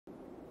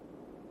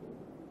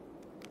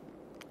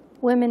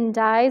Woman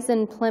dies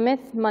in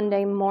Plymouth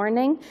Monday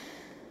morning.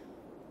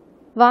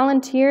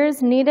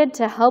 Volunteers needed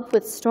to help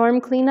with storm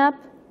cleanup.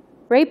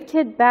 Rape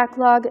kit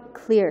backlog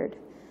cleared.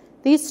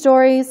 These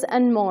stories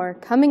and more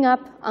coming up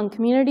on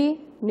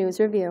Community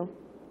News Review.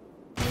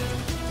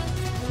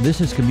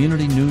 This is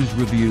Community News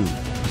Review,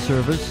 a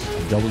service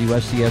of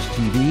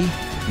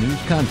WSCS-TV,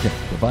 news content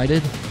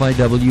provided by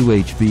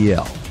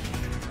WHBL.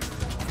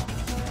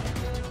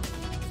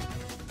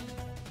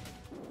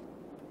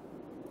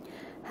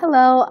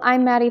 Hello,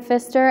 I'm Maddie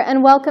Pfister,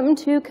 and welcome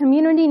to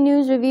Community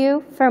News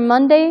Review for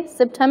Monday,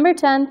 September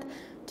 10th,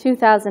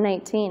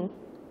 2018.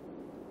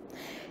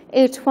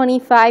 A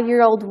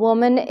 25-year-old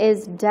woman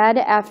is dead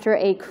after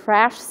a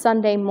crash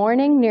Sunday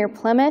morning near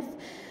Plymouth,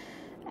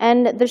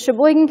 and the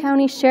Sheboygan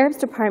County Sheriff's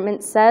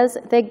Department says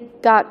they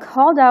got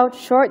called out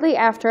shortly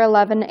after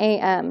 11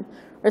 a.m.,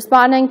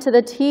 responding to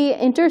the T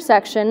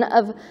intersection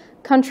of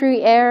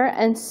Country Air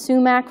and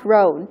Sumac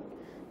Road.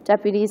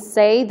 Deputies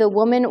say the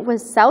woman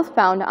was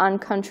southbound on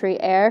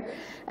Country Air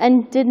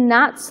and did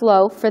not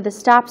slow for the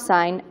stop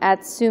sign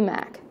at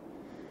Sumac.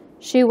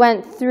 She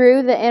went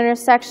through the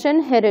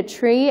intersection, hit a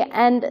tree,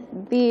 and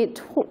the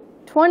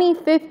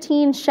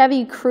 2015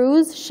 Chevy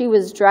Cruze she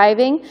was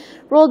driving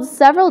rolled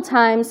several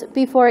times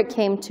before it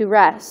came to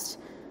rest.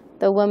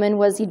 The woman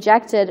was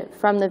ejected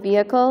from the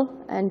vehicle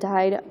and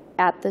died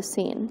at the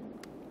scene.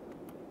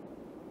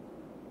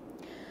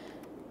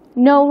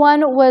 No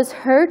one was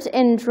hurt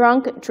in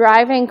drunk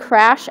driving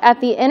crash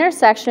at the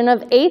intersection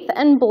of 8th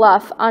and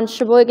Bluff on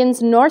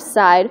Sheboygan's north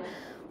side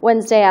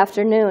Wednesday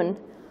afternoon.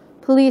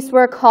 Police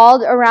were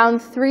called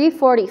around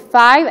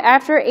 3:45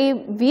 after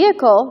a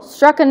vehicle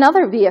struck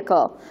another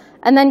vehicle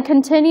and then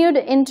continued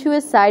into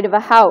a side of a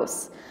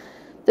house.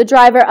 The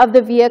driver of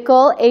the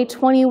vehicle, a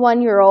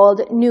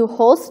 21-year-old New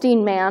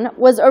Holstein man,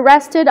 was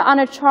arrested on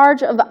a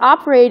charge of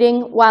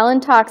operating while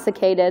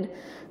intoxicated,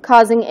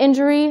 causing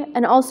injury,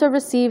 and also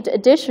received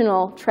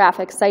additional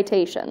traffic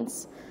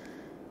citations.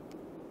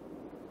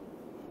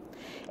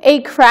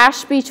 A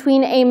crash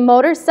between a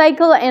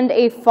motorcycle and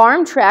a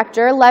farm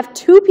tractor left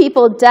 2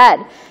 people dead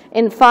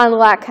in Fond du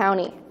Lac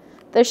County.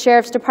 The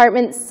Sheriff's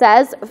Department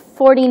says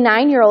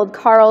 49-year-old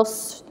Carl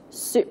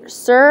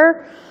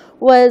Sir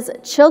was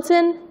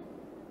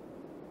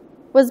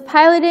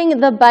piloting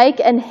the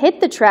bike and hit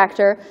the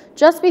tractor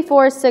just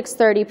before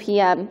 6:30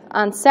 p.m.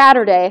 on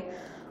Saturday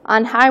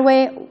on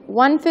Highway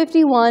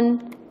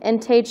 151 in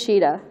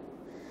Taycheedah.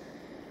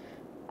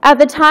 At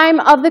the time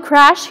of the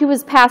crash, he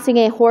was passing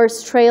a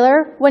horse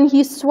trailer. When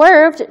he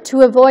swerved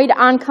to avoid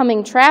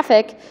oncoming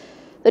traffic,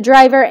 the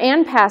driver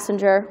and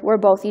passenger were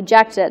both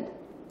ejected.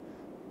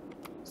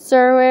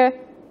 Sir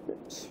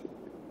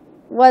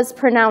was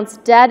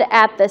pronounced dead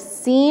at the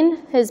scene.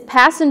 His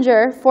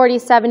passenger,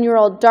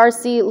 47-year-old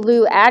Darcy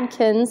Lou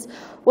Adkins,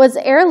 was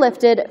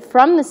airlifted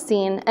from the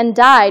scene and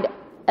died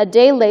a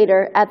day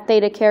later at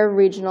ThedaCare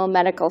Regional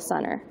Medical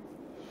Center.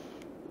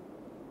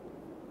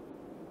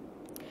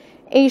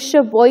 A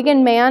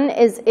Sheboygan man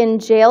is in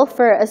jail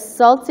for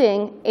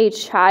assaulting a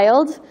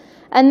child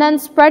and then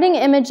spreading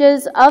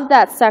images of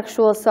that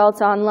sexual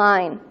assault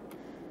online.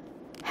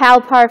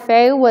 Hal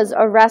Parfait was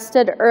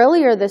arrested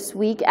earlier this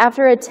week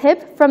after a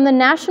tip from the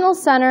National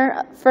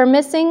Center for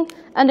Missing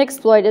and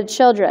Exploited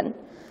Children.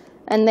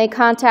 And they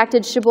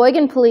contacted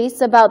Sheboygan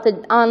Police about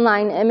the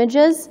online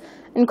images,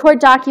 and court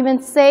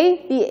documents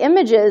say the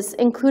images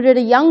included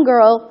a young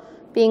girl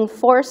being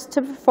forced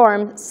to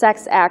perform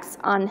sex acts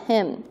on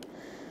him.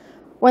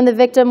 When the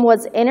victim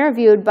was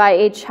interviewed by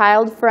a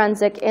child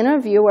forensic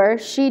interviewer,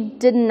 she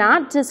did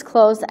not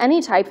disclose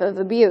any type of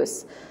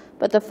abuse,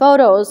 but the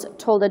photos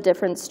told a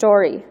different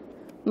story.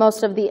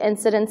 Most of the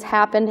incidents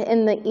happened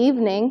in the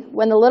evening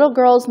when the little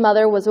girl's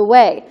mother was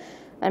away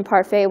and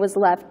Parfait was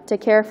left to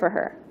care for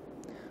her.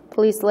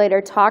 Police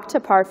later talked to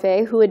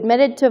Parfait, who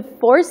admitted to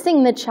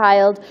forcing the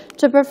child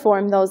to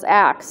perform those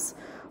acts,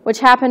 which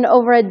happened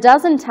over a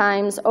dozen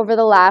times over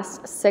the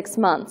last 6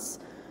 months.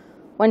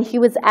 When he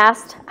was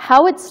asked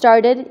how it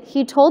started,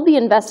 he told the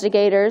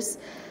investigators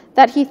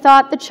that he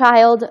thought the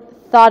child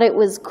thought it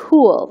was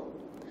cool.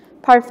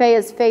 Parfait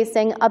is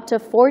facing up to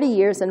 40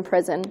 years in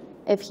prison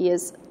if he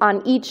is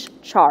on each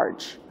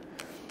charge.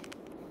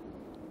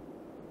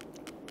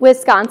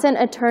 Wisconsin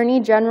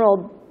Attorney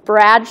General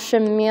Brad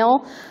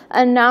Schmiel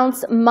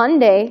announced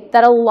Monday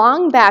that a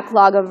long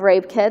backlog of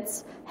rape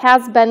kits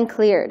has been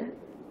cleared.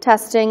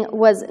 Testing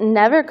was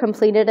never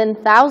completed in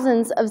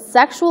thousands of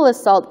sexual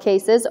assault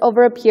cases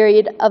over a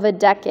period of a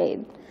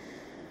decade.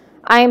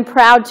 I am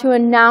proud to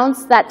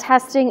announce that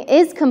testing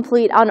is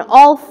complete on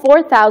all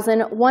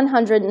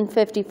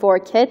 4,154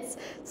 kits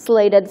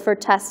slated for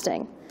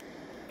testing.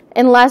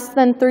 In less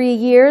than 3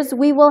 years,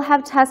 we will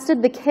have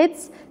tested the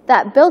kits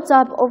that built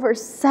up over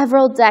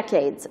several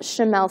decades,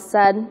 Schmiel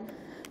said.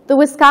 The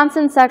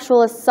Wisconsin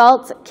Sexual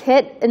Assault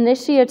Kit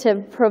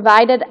Initiative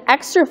provided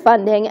extra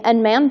funding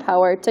and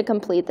manpower to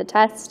complete the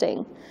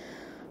testing.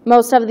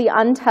 Most of the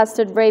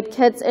untested rape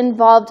kits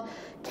involved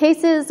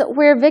cases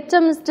where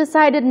victims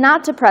decided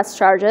not to press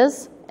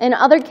charges. In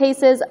other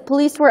cases,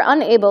 police were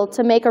unable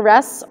to make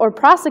arrests or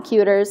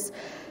prosecutors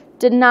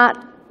did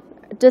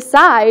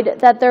decide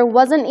that there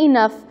wasn't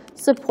enough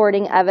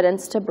supporting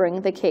evidence to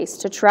bring the case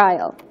to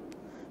trial.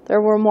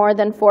 There were more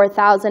than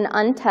 4,000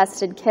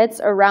 untested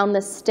kits around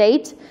the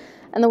state,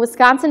 and the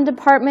Wisconsin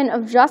Department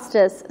of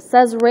Justice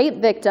says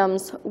rape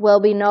victims will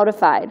be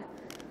notified.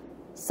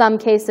 Some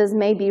cases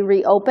may be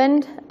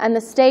reopened, and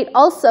the state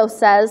also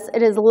says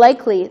it is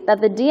likely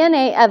that the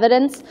DNA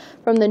evidence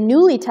from the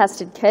newly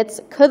tested kits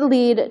could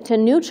lead to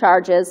new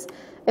charges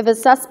if a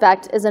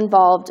suspect is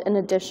involved in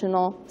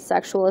additional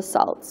sexual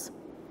assaults.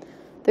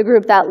 The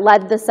group that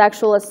led the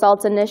sexual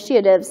assault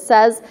initiative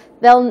says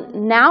they'll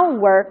now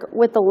work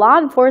with the law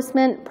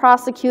enforcement,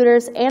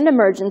 prosecutors, and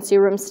emergency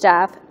room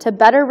staff to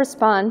better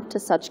respond to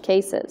such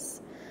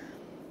cases.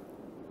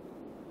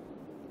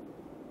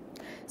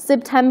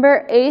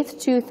 September 8th,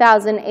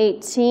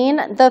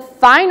 2018, the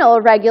final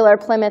regular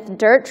Plymouth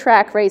dirt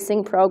track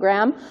racing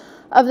program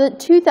of the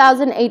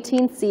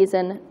 2018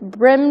 season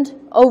brimmed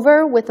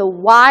over with a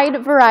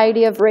wide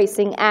variety of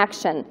racing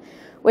action,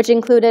 which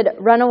included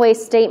runaway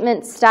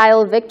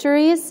statement-style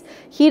victories,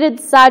 heated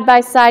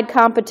side-by-side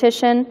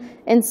competition,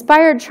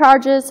 inspired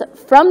charges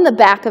from the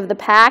back of the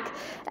pack,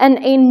 and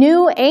a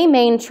new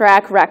A-main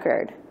track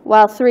record,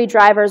 while 3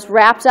 drivers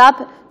wrapped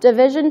up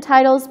division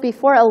titles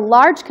before a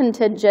large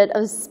contingent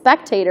of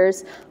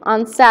spectators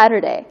on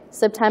Saturday,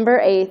 September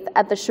 8th,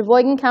 at the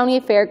Sheboygan County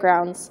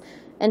Fairgrounds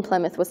in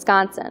Plymouth,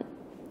 Wisconsin.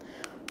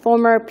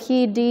 Former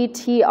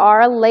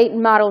PDTR late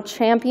model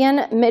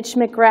champion Mitch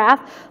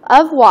McGrath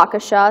of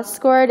Waukesha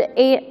scored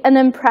an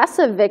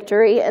impressive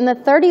victory in the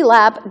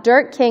 30-lap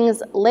Dirt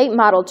Kings Late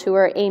Model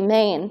Tour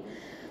A-Main.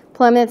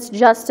 Plymouth's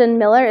Justin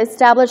Miller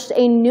established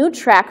a new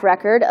track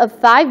record of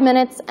 5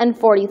 minutes and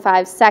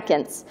 45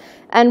 seconds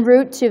en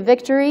route to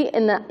victory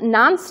in the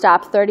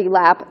nonstop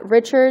 30-lap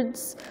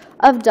Richards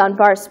of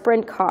Dunbar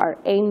Sprint Car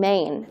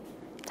A-Main.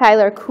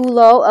 Tyler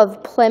Kulo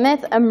of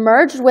Plymouth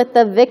emerged with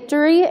the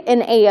victory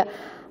in a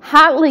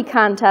hotly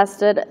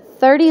contested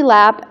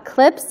 30-lap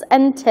Clips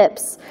and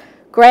Tips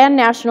Grand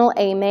National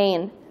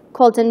A-Main.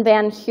 Colton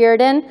Van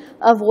Heerden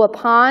of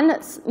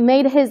Waupun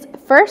made his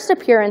first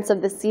appearance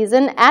of the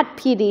season at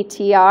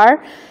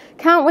PDTR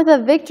count with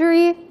a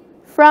victory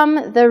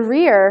from the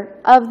rear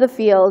of the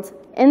field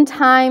in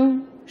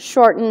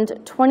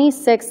time-shortened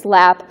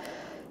 26-lap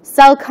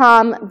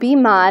Selcom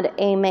B-Mod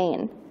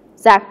A-Main.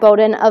 Zach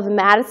Bowden of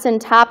Madison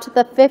topped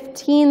the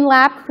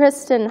 15-lap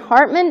Kristen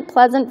Hartman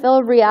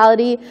Pleasantville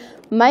Reality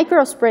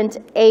Microsprint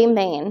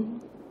A-Main.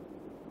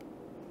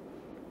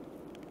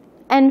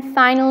 And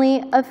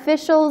finally,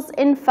 officials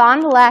in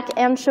Fond du Lac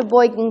and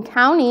Sheboygan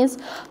counties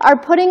are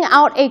putting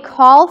out a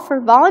call for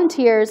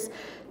volunteers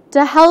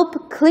to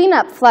help clean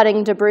up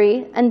flooding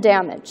debris and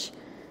damage.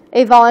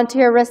 A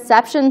volunteer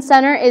reception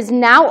center is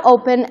now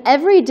open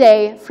every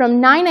day from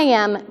 9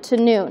 a.m. to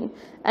noon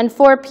and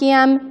 4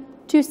 p.m.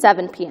 to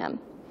 7 p.m.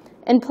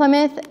 in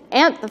Plymouth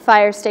and the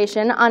fire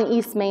station on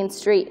East Main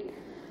Street.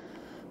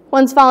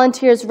 Once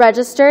volunteers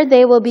register,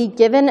 they will be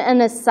given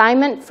an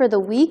assignment for the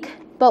week,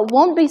 but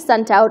won't be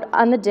sent out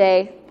on the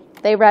day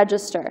they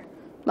register.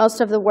 Most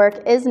of the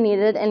work is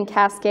needed in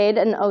Cascade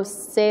and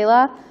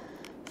Osceola.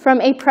 From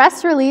a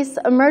press release,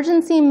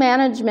 emergency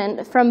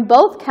management from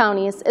both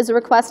counties is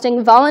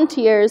requesting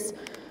volunteers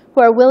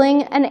who are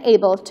willing and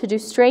able to do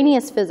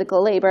strenuous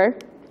physical labor,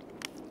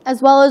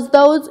 as well as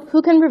those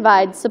who can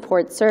provide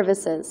support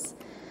services.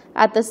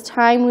 At this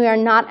time, we are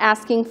not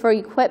asking for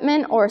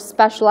equipment or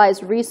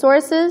specialized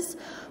resources.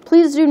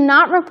 Please do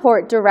not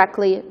report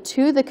directly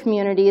to the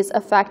communities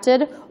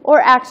affected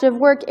or active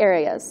work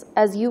areas,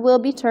 as you will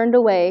be turned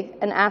away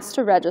and asked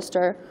to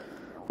register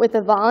with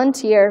the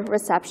Volunteer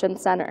Reception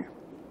Center.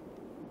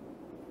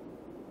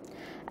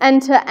 And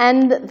to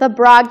end the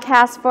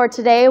broadcast for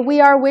today,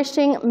 we are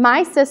wishing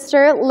my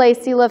sister,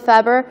 Lacey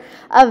Lefebvre,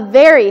 a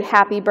very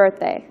happy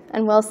birthday.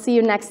 And we'll see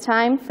you next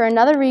time for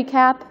another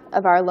recap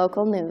of our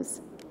local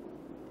news.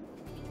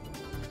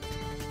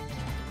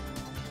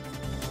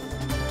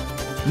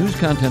 News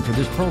content for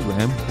this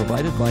program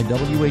provided by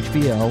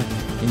WHBL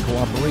in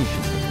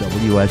cooperation with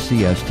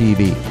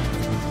WSCS-TV.